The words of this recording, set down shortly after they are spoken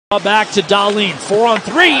Back to Dahlin,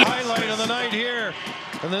 4-on-3. Highlight of the night here.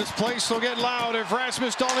 And this place will get loud if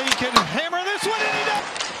Rasmus Dahlin can hammer this one in. He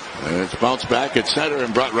does. And it's bounced back at center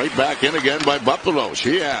and brought right back in again by Buffalo.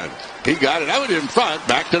 He got it out in front.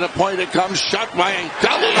 Back to the point it comes. Shot by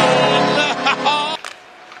Dahlin.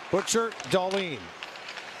 Butcher, Dahlin.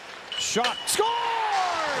 Shot. Scores!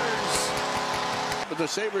 But the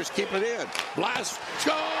Sabres keep it in. Blast.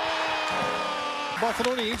 Score!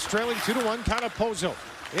 Buffalo needs trailing 2-1. Pozo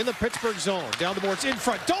in the Pittsburgh zone. Down the boards in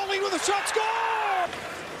front. Dahlin with a shot. Score!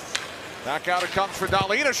 Back out it comes for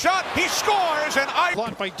Dahlin. A shot. He scores. And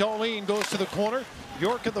blocked by Dahlin goes to the corner.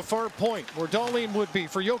 Bjork at the far point where Dahlin would be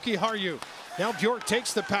for Joki Harju. Now Bjork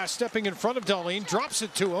takes the pass, stepping in front of Dahlin, drops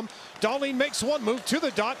it to him. Dahlin makes one move to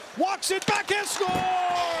the dot, walks it back and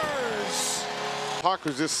scores! Puck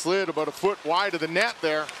was just slid about a foot wide of the net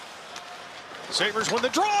there. Sabres win the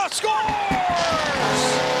draw, scores!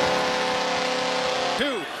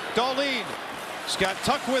 2, Dahlin. He's got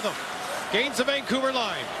Tuck with him. Gains the Vancouver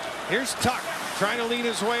line. Here's Tuck trying to lean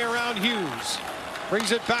his way around Hughes.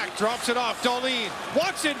 Brings it back, drops it off. Dahlin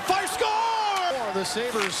walks in, fire, score! The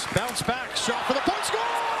Sabres bounce back, shot for the point, scores!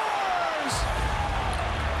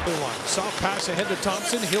 Soft pass ahead to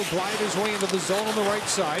Thompson. He'll glide his way into the zone on the right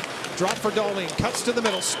side. Drop for Dahlin, cuts to the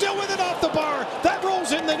middle, still with it off the bar. That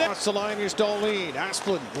rolls in the net. Across the line, here's Dahlin.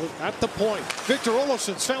 Asplund at the point. Victor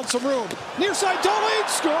Olofsson's found some room. Near side, Dahlin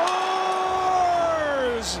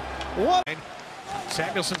scores! What?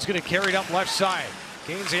 Samuelson's going to carry it up left side.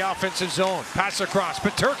 Gains the offensive zone. Pass across.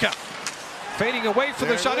 Peterka fading away from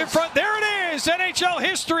the shot in front. There it is. NHL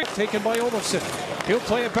history. Taken by Olofsson. He'll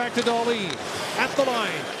play it back to Dahlin. At the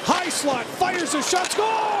line. High slot. Fires a shot.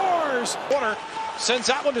 Scores! Corner. Sends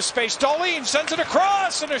that one to space. Dahlin sends it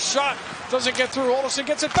across. And a shot doesn't get through. Olofsson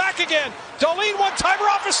gets it back again. Dahlin one-timer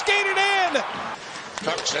off a skated in.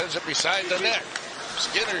 Tuck sends it beside the net.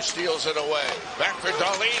 Skinner steals it away. Back for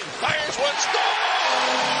Dahlin. Fires one. Score!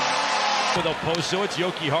 With Pozo, it's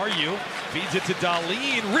Joki Harju. Feeds it to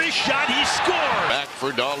Dahlin. Wrist shot, he scores! Back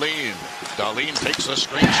for Dahlin. Dahlin takes a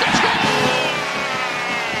screenshot.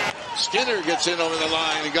 Skinner gets in over the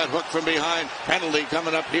line. He got hooked from behind. Penalty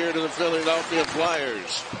coming up here to the Philadelphia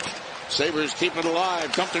Flyers. Sabres keep it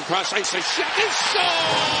alive. Dumped across ice. A shot is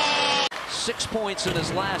score! 6 points in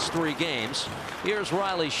his last 3 games. Here's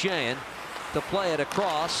Riley Sheahan to play it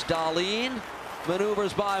across. Dahlin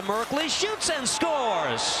maneuvers by Merkley, shoots and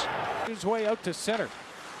scores. His way out to center.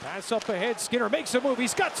 Pass up ahead. Skinner makes a move.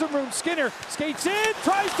 He's got some room. Skinner skates in,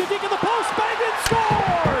 tries to dig in the post, bang and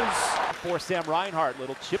scores! For Sam Reinhart,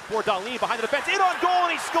 little chip for Dahlin behind the defense, in on goal,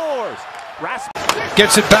 and he scores. Rasmus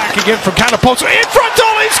gets it back again from Pozo. In front,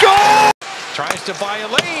 Dahlin scores! Tries to buy a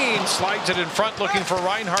lane, slides it in front, looking for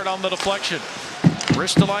Reinhart on the deflection.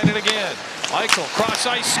 Wrist to line it again. Eichel, cross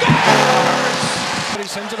ice, scores! He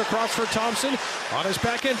sends it across for Thompson. On his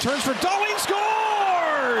back end, turns for Dahlin,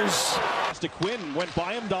 scores! to Quinn, went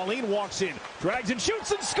by him, Dahlin walks in, drags and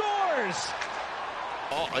shoots and scores!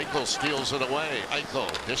 Oh, Eichel steals it away. Eichel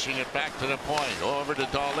dishing it back to the point, over to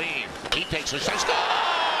Dahlin. He takes a shot, scores!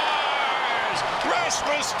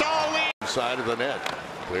 Rasmus Dahlin! Side of the net,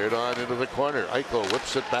 cleared on into the corner. Eichel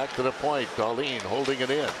whips it back to the point. Dahlin holding it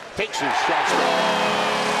in, takes his shot, scores!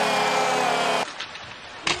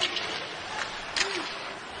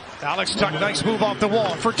 Alex Tuck, nice move off the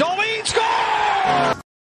wall for Dahlin, score!